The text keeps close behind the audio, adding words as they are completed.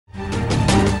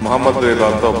ಮೊಹಮ್ಮದ್ ರೇಲಾ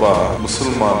ಅಂತ ಒಬ್ಬ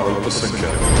ಮುಸಲ್ಮಾನ್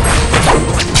ಅಲ್ಪಸಂಖ್ಯಾತ.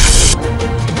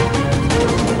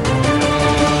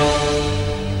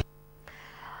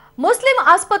 ಮುಸ್ಲಿಂ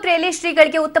ಆಸ್ಪತ್ರೆಯಲ್ಲಿ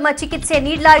ಶ್ರೀಗಳಿಗೆ ಉತ್ತಮ ಚಿಕಿತ್ಸೆ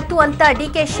ನೀಡಲಾಯಿತು ಅಂತ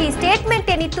ಡಿಕೆಶಿ ಸ್ಟೇಟ್ಮೆಂಟ್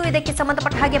ಏನಿತ್ತು, ಇದಕ್ಕೆ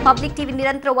ಸಂಬಂಧಪಟ್ಟ ಹಾಗೆ ಪಬ್ಲಿಕ್ ಟಿವಿ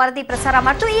ನಿರಂತರ ವರದಿ ಪ್ರಸಾರ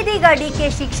ಮಾಡಿತು. ಇದೀಗ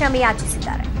ಡಿಕೆಶಿ ಕ್ಷಮೆ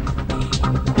ಯಾಚಿಸಿದ್ದಾರೆ.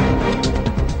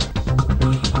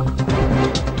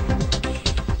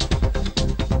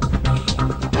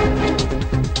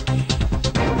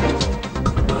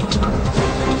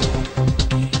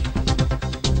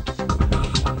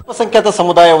 ಅಲ್ಪಸಂಖ್ಯಾತ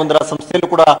ಸಮುದಾಯವೊಂದರ ಸಂಸ್ಥೆಯಲ್ಲೂ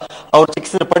ಕೂಡ ಅವರು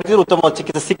ಚಿಕಿತ್ಸೆ ಪಡೆದಿದ್ರು, ಉತ್ತಮ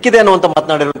ಚಿಕಿತ್ಸೆ ಸಿಕ್ಕಿದೆ ಅನ್ನುವಂತ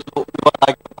ಮಾತನಾಡಿರುವಂತದ್ದು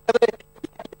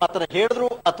ಮಾತನ್ನ ಹೇಳಿದ್ರು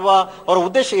ಅಥವಾ ಅವರ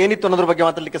ಉದ್ದೇಶ ಏನಿತ್ತು ಅನ್ನೋದ್ರ ಬಗ್ಗೆ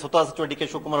ಮಾತಾಡಲಿಕ್ಕೆ ಸ್ವತಃ ಸಚಿವ ಡಿ ಕೆ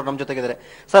ಶಿವಕುಮಾರ್ ನಮ್ಮ ಜೊತೆಗಿದ್ದಾರೆ.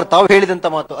 ಸರ್, ತಾವು ಹೇಳಿದಂತ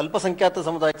ಮಾತು ಅಲ್ಪಸಂಖ್ಯಾತ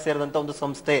ಸಮುದಾಯಕ್ಕೆ ಸೇರಿದಂತ ಒಂದು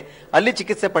ಸಂಸ್ಥೆ ಅಲ್ಲಿ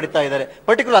ಚಿಕಿತ್ಸೆ ಪಡಿತಾ ಇದ್ದಾರೆ,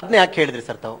 ಪರ್ಟಿಕ್ಯುಲರ್ ಅದನ್ನ ಯಾಕೆ ಹೇಳಿದ್ರಿ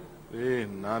ಸರ್ ತಾವು?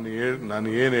 ನಾನು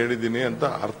ಏನ್ ಹೇಳಿದ್ದೀನಿ ಅಂತ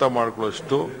ಅರ್ಥ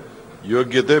ಮಾಡ್ಕೊಳ್ಳೋಷ್ಟು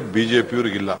ಯೋಗ್ಯತೆ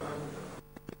ಬಿಜೆಪಿಯವ್ರಿಗಿಲ್ಲ.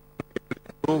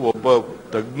 ಒಬ್ಬ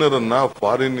ತಜ್ಞರನ್ನ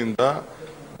ಫಾರಿನ್ ಇಂದ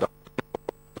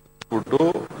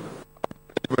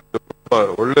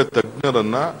ಒಳ್ಳೆ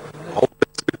ತಜ್ಞರನ್ನ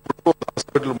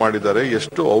ಹಾಸ್ಪಿಟಲ್ ಮಾಡಿದ್ದಾರೆ.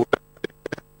 ಎಷ್ಟು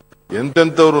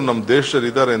ಎಂತೆಂತವ್ರು ನಮ್ಮ ದೇಶದಲ್ಲಿ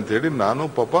ಇದ್ದಾರೆ ಅಂತ ಹೇಳಿ ನಾನು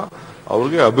ಪಾಪ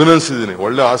ಅವ್ರಿಗೆ ಅಭಿನಂದಿಸಿದ್ದೀನಿ.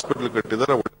 ಒಳ್ಳೆ ಹಾಸ್ಪಿಟಲ್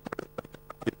ಕಟ್ಟಿದ್ದಾರೆ.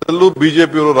 ಇದರಲ್ಲೂ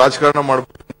ಬಿಜೆಪಿಯವರು ರಾಜಕಾರಣ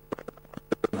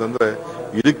ಮಾಡಬೇಕಂತಂದ್ರೆ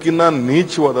ಇದಕ್ಕಿನ್ನ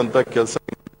ನೀಚವಾದಂತ ಕೆಲಸ.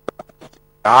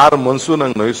 ಯಾರ ಮನಸ್ಸು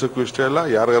ನಂಗೆ ನೋಯಿಸಕ್ಕೂ ಇಷ್ಟ ಇಲ್ಲ.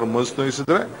 ಯಾರ್ಯಾರ ಮನಸ್ಸು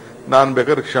ನೋಯಿಸಿದ್ರೆ ನಾನು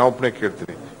ಬೇಕಾದ್ರೆ ಕ್ಷಮಾಪಣೆ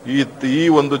ಕೇಳ್ತೀನಿ. ಈ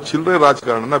ಒಂದು ಚಿಲ್ಲರೆ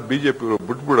ರಾಜಕಾರಣನ ಬಿಜೆಪಿಯವರು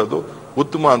ಬಿಟ್ಬಿಡೋದು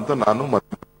ಉತ್ತಮ ಅಂತ ನಾನು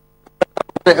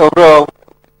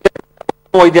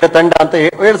ವೈದ್ಯರ ತಂಡ ಅಂತ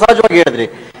ಸಹಜವಾಗಿ ಹೇಳಿದ್ರಿ,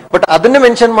 ಬಟ್ ಅದನ್ನೇ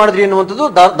ಮೆನ್ಷನ್ ಮಾಡಿದ್ರಿ ಅನ್ನುವಂಥದ್ದು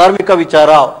ಧಾರ್ಮಿಕ ವಿಚಾರ.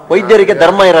 ವೈದ್ಯರಿಗೆ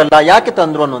ಧರ್ಮ ಇರಲ್ಲ, ಯಾಕೆ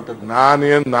ತಂದ್ರು ಅನ್ನುವಂಥದ್ದು. ನಾನ್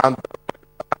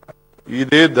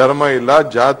ಇದೇ ಧರ್ಮ ಇಲ್ಲ,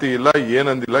 ಜಾತಿ ಇಲ್ಲ,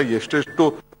 ಏನಂದಿಲ್ಲ. ಎಷ್ಟೆಷ್ಟು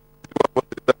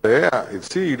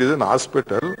ಇಟ್ ಇಸ್ ಅನ್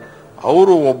ಹಾಸ್ಪಿಟಲ್.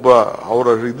 ಅವರು ಅವರ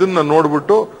ಇದನ್ನ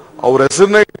ನೋಡ್ಬಿಟ್ಟು ಅವ್ರ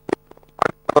ಹೆಸರನ್ನೇ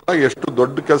ಎಷ್ಟು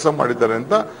ದೊಡ್ಡ ಕೆಲಸ ಮಾಡಿದ್ದಾರೆ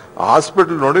ಅಂತ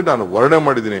ಹಾಸ್ಪಿಟಲ್ ನೋಡಿ ನಾನು ವರ್ಣನೆ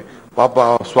ಮಾಡಿದ್ದೀನಿ. ಪಾಪ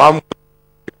ಸ್ವಾಮಿ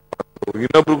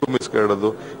ಇನ್ನೊಬ್ರಿಗೂ ಮಿಸ್ಕೊಳ್ಳೋದು,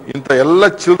 ಇಂತ ಎಲ್ಲ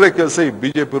ಚಿಲ್ಲರೆ ಕೆಲಸ ಈ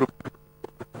ಬಿಜೆಪಿ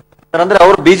ಅಂದ್ರೆ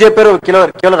ಅವರು ಬಿಜೆಪಿ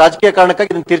ಕೇವಲ ರಾಜಕೀಯ ಕಾರಣಕ್ಕಾಗಿ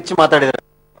ಇದನ್ನ ತಿರ್ಚಿ ಮಾತಾಡಿದ್ದಾರೆ.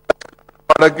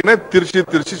 ಮಾಡಕ್ಕಿನೇ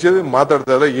ತಿರ್ಚಿ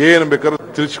ಮಾತಾಡ್ತಾ ಇದ್ದಾರೆ. ಏನ್ ಬೇಕಾದ್ರೂ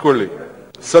ತಿರ್ಚ್ಕೊಳ್ಳಿ,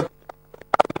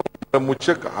 ಸತ್ಯ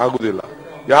ಮುಚ್ಚಕ್ ಆಗುದಿಲ್ಲ.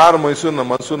 ಯಾರ ಮನಸ್ಸು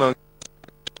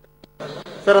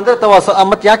ಸರ್, ಅಂದ್ರೆ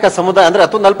ಮತ್ತೆ ಯಾಕೆ ಸಮುದಾಯ ಅಂದ್ರೆ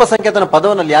ಅಥವಾ ಅಲ್ಪಸಂಖ್ಯಾತನ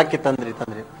ಪದವನ್ನಲ್ಲಿ ಯಾಕೆ ತಂದ್ರಿ?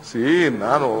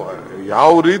 ನಾನು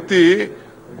ಯಾವ ರೀತಿ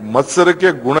ಮತ್ಸರಕ್ಕೆ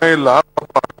ಗುಣ ಇಲ್ಲ,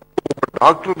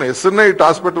 ಡಾಕ್ಟರ್ನ ಹೆಸರನ್ನೇ ಇಟ್ಟು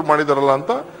ಹಾಸ್ಪಿಟಲ್ ಮಾಡಿದಾರಲ್ಲ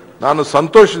ಅಂತ ನಾನು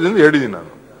ಸಂತೋಷದಿಂದ ಹೇಳಿದ್ದೀನಿ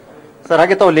ನಾನು. ಸರ್,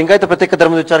 ಹಾಗೆ ತಾವು ಲಿಂಗಾಯತ ಪ್ರತ್ಯೇಕ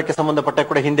ಧರ್ಮದ ವಿಚಾರಕ್ಕೆ ಸಂಬಂಧಪಟ್ಟ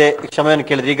ಕೂಡ ಹಿಂದೆ ಕ್ಷಮೆಯನ್ನು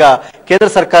ಕೇಳಿದ್ರಿ. ಈಗ ಕೇಂದ್ರ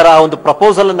ಸರ್ಕಾರ ಆ ಒಂದು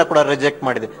ಪ್ರಪೋಸಲ್ ಅನ್ನ ಕೂಡ ರಿಜೆಕ್ಟ್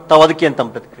ಮಾಡಿದೆ. ತಾವು ಅದಕ್ಕೆ ಅಂತ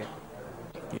ಪ್ರತಿಕ್ರಿಯೆ?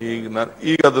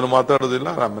 ಈಗ ಅದನ್ನು ಮಾತಾಡೋದಿಲ್ಲ,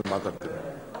 ಆಮೇಲೆ ಮಾತಾಡ್ತೀನಿ.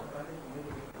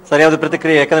 ಸರ್, ಯಾವ್ದು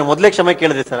ಪ್ರತಿಕ್ರಿಯೆ? ಯಾಕಂದ್ರೆ ಮೊದಲೇ ಕ್ಷಮೆ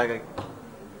ಕೇಳಿದ್ರಿ ಸರ್. ಹಾಗಾಗಿ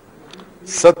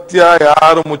ಸತ್ಯ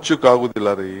ಯಾರು ಮುಚ್ಚಕ್ಕಾಗುದಿಲ್ಲ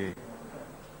ರೀ.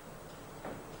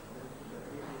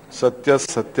 ಸತ್ಯ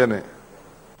ಸತ್ಯನೇ.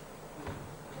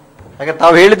 ಹಾಗೆ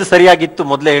ತಾವು ಹೇಳಿದ್ದು ಸರಿಯಾಗಿತ್ತು,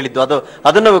 ಮೊದಲೇ ಹೇಳಿದ್ದು.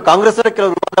 ಅದನ್ನು ಕಾಂಗ್ರೆಸ್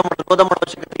ಕೆಲವರು ವಿರೋಧ ಮಾಡೋ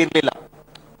ಅವಶ್ಯಕತೆ ಇರಲಿಲ್ಲ.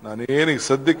 ನಾನೇನಿಗೆ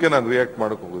ಸದ್ಯಕ್ಕೆ ನಾನು ರಿಯಾಕ್ಟ್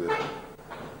ಮಾಡಕ್ ಹೋಗುದಿಲ್ಲ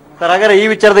ಸರ್. ಹಾಗಾದ್ರೆ ಈ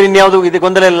ವಿಚಾರದಲ್ಲಿ ಇನ್ಯಾವುದು ಇದು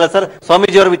ಗೊಂದಲ ಇಲ್ಲ ಸರ್.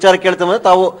 ಸ್ವಾಮೀಜಿ ಅವರ ವಿಚಾರ ಕೇಳ್ತಾ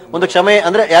ತಾವು ಒಂದು ಕ್ಷಮೆ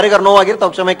ಅಂದ್ರೆ ಯಾರಿಗಾರು ನೋವಾಗಿದ್ರೆ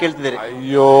ತಾವು ಕ್ಷಮೆ ಕೇಳ್ತಿದ್ದೀರಿ?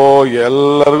 ಅಯ್ಯೋ,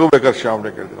 ಎಲ್ಲರಿಗೂ ಬೇಕಾದ್ರೆ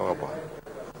ಕ್ಷಮೆ ಕೇಳ್ತೀನಿ ಹೋಗಪ್ಪ.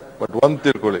 ಬಟ್ ಒಂದ್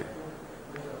ತಿಳ್ಕೊಳ್ಳಿ,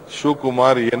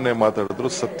 ಶಿವಕುಮಾರ್ ಏನೇ ಮಾತಾಡಿದ್ರು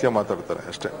ಸತ್ಯ ಮಾತಾಡ್ತಾರೆ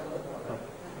ಅಷ್ಟೇ.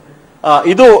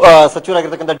 ಇದು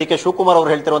ಸಚಿವರಾಗಿರ್ತಕ್ಕಂಥ ಡಿ ಕೆ ಶಿವಕುಮಾರ್ ಅವರು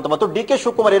ಹೇಳ್ತಿರುವಂತ ಮತ್ತು ಡಿ ಕೆ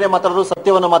ಶಿವಕುಮಾರ್ ಏನೇ ಮಾತಾಡಿದ್ರು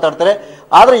ಸತ್ಯವನ್ನ ಮಾತಾಡ್ತಾರೆ.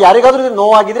 ಆದ್ರೆ ಯಾರಿಗಾದ್ರೂ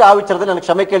ನೋವಾಗಿದ್ರೆ ಆ ವಿಚಾರದಲ್ಲಿ ನಾನು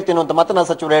ಕ್ಷಮೆ ಕೇಳ್ತೀನಿ ಅಂತ ಮಾತ್ರ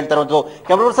ಸಚಿವರು ಹೇಳ್ತಾ ಇರುವಂತದ್ದು.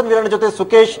 ಕ್ಯಾಮರಾ ಪರ್ಸನ್ ವೀರಣ್ಣ ಜೊತೆ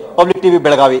Sukesh, public TV,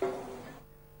 Belagavi.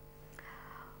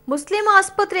 Muslim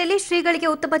ಆಸ್ಪತ್ರೆಯಲ್ಲಿ ಶ್ರೀಗಳಿಗೆ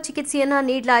ಉತ್ತಮ ಚಿಕಿತ್ಸೆಯನ್ನ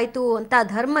ನೀಡಲಾಯಿತು ಅಂತ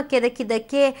ಧರ್ಮಕ್ಕೆ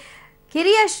ಎದಕ್ಕಿದ್ದಕ್ಕೆ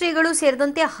ಹಿರಿಯ ಶ್ರೀಗಳು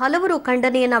ಸೇರಿದಂತೆ ಹಲವರು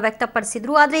ಖಂಡನೆಯನ್ನ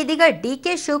ವ್ಯಕ್ತಪಡಿಸಿದ್ರು. ಆದರೆ ಇದೀಗ ಡಿ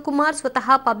ಕೆ ಶಿವಕುಮಾರ್ ಸ್ವತಃ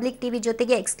ಪಬ್ಲಿಕ್ ಟಿವಿ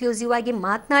ಜೊತೆಗೆ ಎಕ್ಸ್ಕ್ಲೂಸಿವ್ ಆಗಿ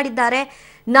ಮಾತನಾಡಿದ್ದಾರೆ.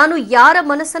 ನಾನು ಯಾರ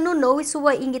ಮನಸ್ಸನ್ನು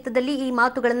ನೋವಿಸುವ ಇಂಗಿತದಲ್ಲಿ ಈ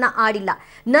ಮಾತುಗಳನ್ನ ಆಡಿಲ್ಲ.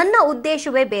 ನನ್ನ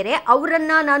ಉದ್ದೇಶವೇ ಬೇರೆ.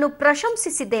 ಅವರನ್ನ ನಾನು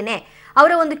ಪ್ರಶಂಸಿಸಿದ್ದೇನೆ.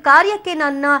 ಅವರ ಒಂದು ಕಾರ್ಯಕ್ಕೆ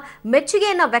ನನ್ನ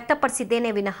ಮೆಚ್ಚುಗೆಯನ್ನ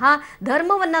ವ್ಯಕ್ತಪಡಿಸಿದ್ದೇನೆ ವಿನಃ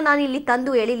ಧರ್ಮವನ್ನ ನಾನು ಇಲ್ಲಿ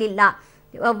ತಂದು ಎಳಿಲಿಲ್ಲ.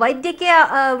 ವೈದ್ಯಕೀಯ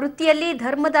ವೃತ್ತಿಯಲ್ಲಿ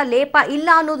ಧರ್ಮದ ಲೇಪ ಇಲ್ಲ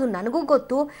ಅನ್ನೋದು ನನಗೂ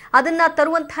ಗೊತ್ತು. ಅದನ್ನ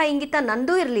ತರುವಂತಹ ಇಂಗಿತ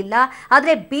ನಂದೂ ಇರಲಿಲ್ಲ.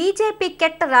 ಆದರೆ ಬಿಜೆಪಿ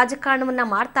ಕೆಟ್ಟ ರಾಜಕಾರಣವನ್ನ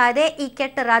ಮಾಡ್ತಾ ಇದೆ. ಈ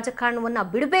ಕೆಟ್ಟ ರಾಜಕಾರಣವನ್ನ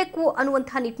ಬಿಡಬೇಕು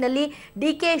ಅನ್ನುವಂತಹ ನಿಟ್ಟಿನಲ್ಲಿ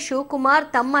ಡಿ ಕೆ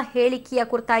ಶಿವಕುಮಾರ್ ತಮ್ಮ ಹೇಳಿಕೆಯ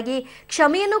ಕುರಿತಾಗಿ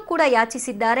ಕ್ಷಮೆಯನ್ನು ಕೂಡ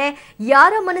ಯಾಚಿಸಿದ್ದಾರೆ.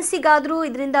 ಯಾರ ಮನಸ್ಸಿಗಾದ್ರೂ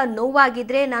ಇದರಿಂದ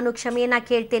ನೋವಾಗಿದ್ರೆ ನಾನು ಕ್ಷಮೆಯನ್ನ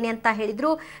ಕೇಳ್ತೇನೆ ಅಂತ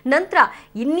ಹೇಳಿದ್ರು. ನಂತರ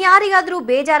ಇನ್ಯಾರಿಗಾದ್ರೂ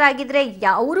ಬೇಜಾರಾಗಿದ್ರೆ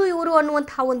ಅವರು ಇವರು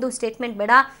ಅನ್ನುವಂತಹ ಒಂದು ಸ್ಟೇಟ್ಮೆಂಟ್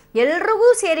ಬೇಡ, ಎಲ್ರಿಗೂ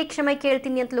ಸೇರಿ ಕ್ಷಮೆ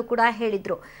ಕೇಳ್ತೀನಿ ಅಂತಲೂ ಕೂಡ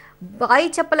ಹೇಳಿದ್ರು. ಬಾಯಿ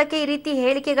ಚಪ್ಪಲಕ್ಕೆ ಈ ರೀತಿ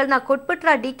ಹೇಳಿಕೆಗಳನ್ನ ಕೊಟ್ಬಿಟ್ರ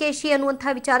ಡಿಕೆಶಿ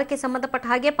ಅನ್ನುವಂತಹ ವಿಚಾರಕ್ಕೆ ಸಂಬಂಧಪಟ್ಟ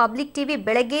ಹಾಗೆ ಪಬ್ಲಿಕ್ ಟಿವಿ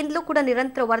ಬೆಳಗ್ಗೆಯಿಂದಲೂ ಕೂಡ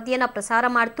ನಿರಂತರ ವರದಿಯನ್ನ ಪ್ರಸಾರ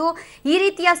ಮಾಡ್ತು. ಈ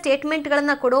ರೀತಿಯ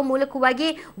ಸ್ಟೇಟ್ಮೆಂಟ್ಗಳನ್ನ ಕೊಡೋ ಮೂಲಕವಾಗಿ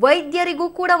ವೈದ್ಯರಿಗೂ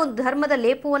ಕೂಡ ಒಂದು ಧರ್ಮದ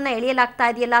ಲೇಪವನ್ನ ಎಳೆಯಲಾಗ್ತಾ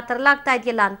ಇದೆಯಲ್ಲ, ತರಲಾಗ್ತಾ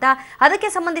ಇದೆಯಲ್ಲ ಅಂತ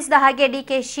ಅದಕ್ಕೆ ಸಂಬಂಧಿಸಿದ ಹಾಗೆ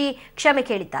ಡಿಕೆಶಿ ಕ್ಷಮೆ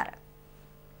ಕೇಳಿದ್ದಾರೆ.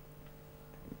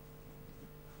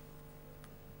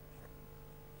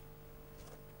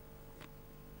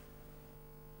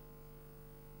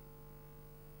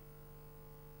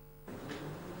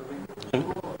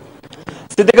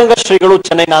 ಸಿದ್ಧಗಂಗಾ ಶ್ರೀಗಳು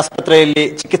ಚೆನ್ನೈನ ಆಸ್ಪತ್ರೆಯಲ್ಲಿ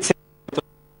ಚಿಕಿತ್ಸೆ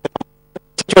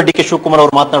ಸಚಿವ ಡಿಕೆ ಶಿವಕುಮಾರ್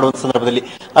ಅವರು ಮಾತನಾಡುವ ಸಂದರ್ಭದಲ್ಲಿ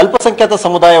ಅಲ್ಪಸಂಖ್ಯಾತ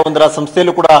ಸಮುದಾಯವೊಂದರ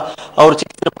ಸಂಸ್ಥೆಯಲ್ಲೂ ಕೂಡ ಅವರು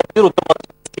ಚಿಕಿತ್ಸೆ ಪಡೆದಿದ್ದು ಉತ್ತಮ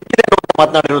ಸಿಕ್ಕಿದೆ ಅಂತ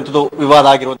ಮಾತನಾಡಿರುವಂತದ್ದು ವಿವಾದ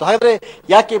ಆಗಿರುವಂತಹ. ಹಾಗಾದ್ರೆ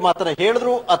ಯಾಕೆ ಈ ಮಾತನ್ನ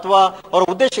ಹೇಳಿದ್ರು ಅಥವಾ ಅವರ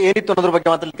ಉದ್ದೇಶ ಏನಿತ್ತು ಅನ್ನೋದ್ರ ಬಗ್ಗೆ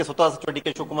ಮಾತಾಡಲಿಕ್ಕೆ ಸ್ವತಃ ಸಚಿವ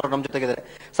ಡಿಕೆ ಶಿವಕುಮಾರ್ ನಮ್ಮ ಜೊತೆಗಿದ್ದಾರೆ.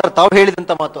 ಸರ್, ತಾವು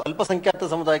ಹೇಳಿದಂತ ಮಾತು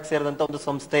ಅಲ್ಪಸಂಖ್ಯಾತ ಸಮುದಾಯಕ್ಕೆ ಸೇರಿದಂತ ಒಂದು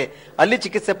ಸಂಸ್ಥೆ ಅಲ್ಲಿ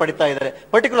ಚಿಕಿತ್ಸೆ ಪಡಿತಾ ಇದ್ದಾರೆ,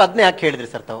 ಪರ್ಟಿಕ್ಯುಲರ್ ಅದನ್ನೇ ಯಾಕೆ ಹೇಳಿದ್ರಿ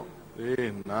ಸರ್ ತಾವು?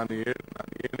 ನಾನು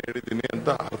ಏನ್ ಹೇಳಿದ್ದೀನಿ ಅಂತ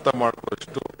ಅರ್ಥ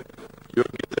ಮಾಡುವಷ್ಟು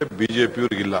ಯೋಗ್ಯತೆ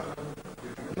ಬಿಜೆಪಿಯವ್ರಿಗಿಲ್ಲ.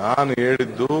 ನಾನು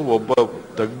ಹೇಳಿದ್ದು ಒಬ್ಬ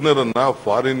ತಜ್ಞರನ್ನ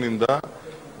ಫಾರಿನ್ ಇಂದ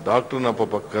ಡಾಕ್ಟರ್ನ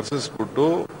ಪಾಪ ಕರೆಸಿಸ್ಬಿಟ್ಟು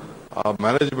ಆ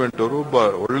ಮ್ಯಾನೇಜ್ಮೆಂಟ್ ಅವರು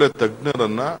ಒಳ್ಳೆ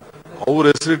ತಜ್ಞರನ್ನ ಅವ್ರ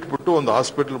ಹೆಸರಿಟ್ಬಿಟ್ಟು ಒಂದು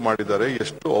ಹಾಸ್ಪಿಟಲ್ ಮಾಡಿದ್ದಾರೆ.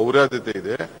 ಎಷ್ಟು ಔರ್ಯಾದ್ಯತೆ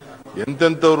ಇದೆ,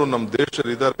 ಎಂತೆಂಥವ್ರು ನಮ್ಮ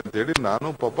ದೇಶದಲ್ಲಿ ಇದ್ದಾರೆ ಅಂತ ಹೇಳಿ ನಾನು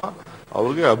ಪಾಪ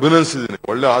ಅವ್ರಿಗೆ ಅಭಿನಂದಿಸಿದ್ದೀನಿ.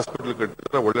 ಒಳ್ಳೆ ಹಾಸ್ಪಿಟಲ್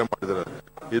ಕಟ್ಟಿದ್ದಾರೆ, ಒಳ್ಳೆ ಮಾಡಿದ್ದಾರೆ.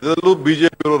 ಇದರಲ್ಲೂ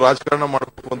ಬಿಜೆಪಿಯವರು ರಾಜಕಾರಣ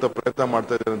ಮಾಡಬೇಕು ಅಂತ ಪ್ರಯತ್ನ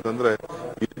ಮಾಡ್ತಾ ಇದ್ದಾರೆ ಅಂತಂದ್ರೆ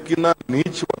ಇದಕ್ಕಿನ್ನ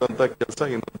ನೀಚವಾದಂತ ಕೆಲಸ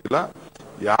ಇನ್ನೊಂದಿಲ್ಲ.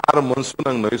 ಯಾರ ಮನಸ್ಸು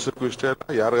ನಂಗೆ ನೋಯಿಸಕ್ಕೂ ಇಷ್ಟ ಇಲ್ಲ.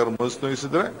 ಯಾರ್ಯಾರ ಮನಸ್ಸು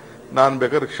ನೋಯಿಸಿದ್ರೆ ನಾನ್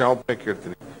ಬೇಕಾದ್ರೆ ಕ್ಷಮಾಪಣೆ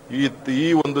ಕೇಳ್ತೀನಿ. ಈ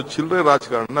ಒಂದು ಚಿಲ್ಲರೆ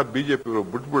ರಾಜಕಾರಣ ಬಿಜೆಪಿಯವರು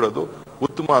ಬಿಟ್ಬಿಡೋದು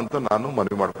ಉತ್ತಮ ಅಂತ ನಾನು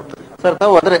ಮನವಿ ಮಾಡ್ಕೊಡ್ತೀನಿ. ಸರ್,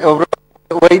 ತಾವು ಅಂದ್ರೆ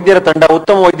ವೈದ್ಯರ ತಂಡ,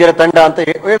 ಉತ್ತಮ ವೈದ್ಯರ ತಂಡ ಅಂತ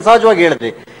ಸಹಜವಾಗಿ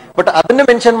ಹೇಳಿದ್ರಿ, ಬಟ್ ಅದನ್ನೇ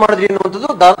ಮೆನ್ಷನ್ ಮಾಡಿದ್ರಿ ಅನ್ನುವಂಥದ್ದು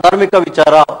ಧಾರ್ಮಿಕ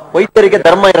ವಿಚಾರ. ವೈದ್ಯರಿಗೆ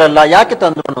ಧರ್ಮ ಇರಲ್ಲ, ಯಾಕೆ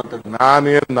ತಂದ್ರು ಅನ್ನುವಂಥದ್ದು.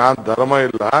 ನಾನ್ ಧರ್ಮ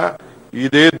ಇಲ್ಲ,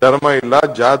 ಇದೇ ಧರ್ಮ ಇಲ್ಲ,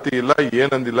 ಜಾತಿ ಇಲ್ಲ,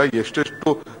 ಏನಂದಿಲ್ಲ.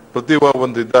 ಎಷ್ಟೆಷ್ಟು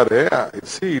ಪ್ರತಿಭಾವಂತಿದ್ದಾರೆ.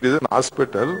 It is an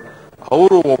hospital.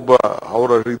 ಅವರು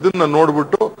ಅವರ ಇದನ್ನ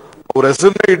ನೋಡ್ಬಿಟ್ಟು ಅವ್ರ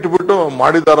ಹೆಸರನ್ನೇ ಇಟ್ಬಿಟ್ಟು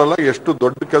ಮಾಡಿದಾರಲ್ಲ, ಎಷ್ಟು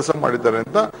ದೊಡ್ಡ ಕೆಲಸ ಮಾಡಿದ್ದಾರೆ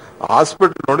ಅಂತ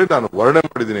ಹಾಸ್ಪಿಟಲ್ ನೋಡಿ ನಾನು ವರ್ಣನೆ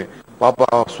ಮಾಡಿದ್ದೀನಿ. ಪಾಪ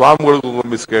ಸ್ವಾಮಿಗಳಿಗೂ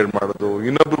ಮಿಸ್ಗೈಡ್ ಮಾಡೋದು,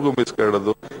 ಇನ್ನೊಬ್ರಿಗೂ ಮಿಸ್ಗೈಡ್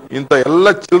ಮಾಡೋದು, ಇಂತ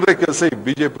ಎಲ್ಲ ಚಿಲ್ಲರೆ ಕೆಲಸ ಈ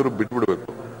ಬಿಜೆಪಿಯವರು ಬಿಟ್ಬಿಡ್ಬೇಕು.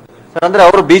 ಸರ್, ಅಂದ್ರೆ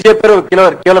ಅವರು ಬಿಜೆಪಿಯವರು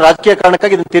ಕೇವಲ ರಾಜಕೀಯ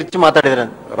ಕಾರಣಕ್ಕಾಗಿ ಇದನ್ನ ತಿರ್ಚಿ ಮಾತಾಡಿದ್ರೆ,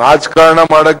 ರಾಜಕಾರಣ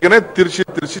ಮಾಡಕ್ಕೇನೆ ತಿರ್ಚಿ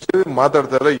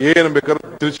ಮಾತಾಡ್ತಾ ಇಲ್ಲ. ಏನ್ ಬೇಕಾದ್ರೂ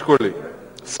ತಿರ್ಚ್ಕೊಳ್ಳಿ,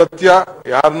 ಸತ್ಯ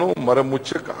ಯಾರನ್ನು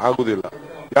ಮುಚ್ಚಕ್ ಆಗುದಿಲ್ಲ.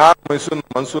 ಯಾರ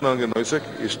ಮನಸ್ಸು ನನಗೆ ನೋಯ್ಸಕ್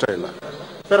ಇಷ್ಟ ಇಲ್ಲ.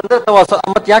 ಸರ್, ಅಂದ್ರೆ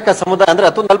ಮತ್ತೆ ಯಾಕೆ ಸಮುದಾಯ ಅಂದ್ರೆ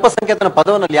ಅಥವಾ ಅಲ್ಪಸಂಖ್ಯಾತನ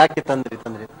ಪದವನ್ನಲ್ಲಿ ಯಾಕೆ ತಂದ್ರಿ?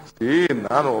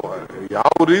 ನಾನು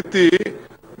ಯಾವ ರೀತಿ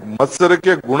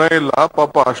ಮತ್ಸರಕ್ಕೆ ಗುಣ ಇಲ್ಲ.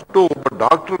 ಪಾಪ ಅಷ್ಟು ಒಬ್ಬ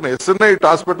ಡಾಕ್ಟರ್ನ ಹೆಸರನ್ನೇ ಇಟ್ಟು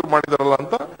ಹಾಸ್ಪಿಟಲ್ ಮಾಡಿದಾರಲ್ಲ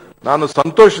ಅಂತ ನಾನು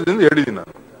ಸಂತೋಷದಿಂದ ಹೇಳಿದ್ದೀನಿ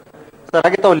ನಾನು. ಸರ್,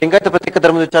 ಹಾಗೆ ತಾವು ಲಿಂಗಾಯತ ಪ್ರತ್ಯೇಕ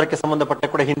ಧರ್ಮದ ವಿಚಾರಕ್ಕೆ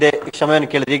ಸಂಬಂಧಪಟ್ಟ ಕೂಡ ಹಿಂದೆ ಕ್ಷಮೆಯನ್ನು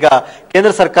ಕೇಳಿದ್ರಿ. ಈಗ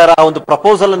ಕೇಂದ್ರ ಸರ್ಕಾರ ಆ ಒಂದು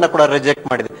ಪ್ರಪೋಸಲ್ ಅನ್ನ ಕೂಡ ರಿಜೆಕ್ಟ್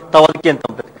ಮಾಡಿದೆ. ತಾವು ಅದಕ್ಕೆ ಅಂತ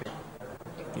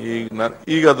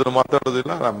ಈಗ ಅದನ್ನು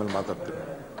ಮಾತಾಡೋದಿಲ್ಲ, ಆಮೇಲೆ ಮಾತಾಡ್ತೀನಿ.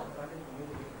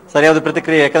 ಸರ್, ಯಾವ್ದು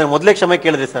ಪ್ರತಿಕ್ರಿಯೆ? ಯಾಕಂದ್ರೆ ಮೊದಲೇ ಕ್ಷಮೆ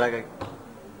ಕೇಳಿದ್ರಿ ಸರ್. ಹಾಗಾಗಿ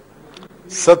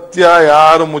ಸತ್ಯ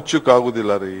ಯಾರು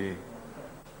ಮುಚ್ಚಕ್ಕಾಗುದಿಲ್ಲ ರೀ.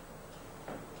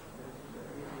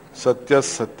 ಸತ್ಯ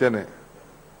ಸತ್ಯನೇ.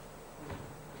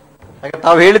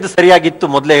 ತಾವು ಹೇಳಿದ್ದು ಸರಿಯಾಗಿತ್ತು,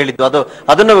 ಮೊದಲೇ ಹೇಳಿದ್ದು.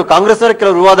 ಅದನ್ನು ಕಾಂಗ್ರೆಸ್ನವರು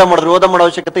ಕೆಲವರು ವಿವಾದ ಮಾಡೋ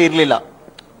ಅವಶ್ಯಕತೆ ಇರಲಿಲ್ಲ.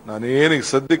 ನಾನೇನಿಗೆ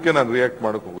ಸದ್ಯಕ್ಕೆ ನಾನು ರಿಯಾಕ್ಟ್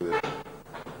ಮಾಡಕ್ ಹೋಗುದಿಲ್ಲ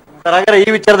ಸರ್. ಹಾಗಾದ್ರೆ ಈ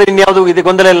ವಿಚಾರದಲ್ಲಿ ಇನ್ಯಾವುದು ಇದು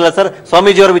ಗೊಂದಲ ಇಲ್ಲ ಸರ್.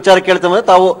 ಸ್ವಾಮೀಜಿ ಅವರ ವಿಚಾರ ಕೇಳ್ತಾ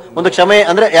ತಾವು ಒಂದು ಕ್ಷಮೆ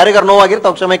ಅಂದ್ರೆ ಯಾರಿಗಾರು ನೋವಾಗಿರೋ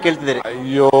ತಾವು ಕ್ಷಮೆ ಕೇಳ್ತಿದ್ದೀರಿ?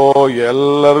 ಅಯ್ಯೋ,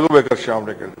 ಎಲ್ಲರಿಗೂ ಬೇಕಾದ್ರೆ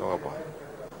ಕ್ಷಮೆ ಕೇಳ್ತೀವಪ್ಪ.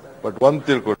 ಬಟ್ ಒಂದ್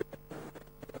ತಿಳ್ಕೊಡಿ,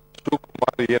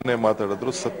 ಶಿವಕುಮಾರ್ ಏನೇ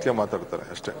ಮಾತಾಡಿದ್ರು ಸತ್ಯ ಮಾತಾಡ್ತಾರೆ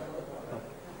ಅಷ್ಟೇ.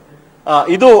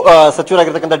 ಇದು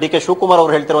ಸಚಿವರಾಗಿರ್ತಕ್ಕಂಥ ಡಿ ಕೆ ಶಿವಕುಮಾರ್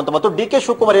ಅವರು ಹೇಳ್ತಿರುವಂತ ಮತ್ತು ಡಿ ಕೆ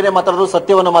ಶಿವಕುಮಾರ್ ಏನೇ ಮಾತಾಡಿದ್ರು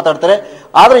ಸತ್ಯವನ್ನು ಮಾತಾಡ್ತಾರೆ.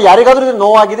 ಆದ್ರೆ ಯಾರಿಗಾದ್ರೂ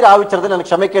ನೋವಾಗಿದ್ರೆ ಆ ವಿಚಾರದಲ್ಲಿ ನಾನು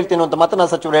ಕ್ಷಮೆ ಕೇಳ್ತೀನಿ ಅಂತ ಮಾತ್ರ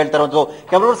ನಾನು ಸಚಿವರು ಹೇಳ್ತಾ ಇರುವಂತದ್ದು.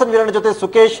 ಕ್ಯಾಮರಾ ಪರ್ಸನ್ ವೀರಣ್ಣ ಜೊತೆ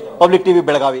ಸುಕೇಶ್, ಪಬ್ಲಿಕ್ ಟಿವಿ,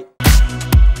 ಬೆಳಗಾವಿ.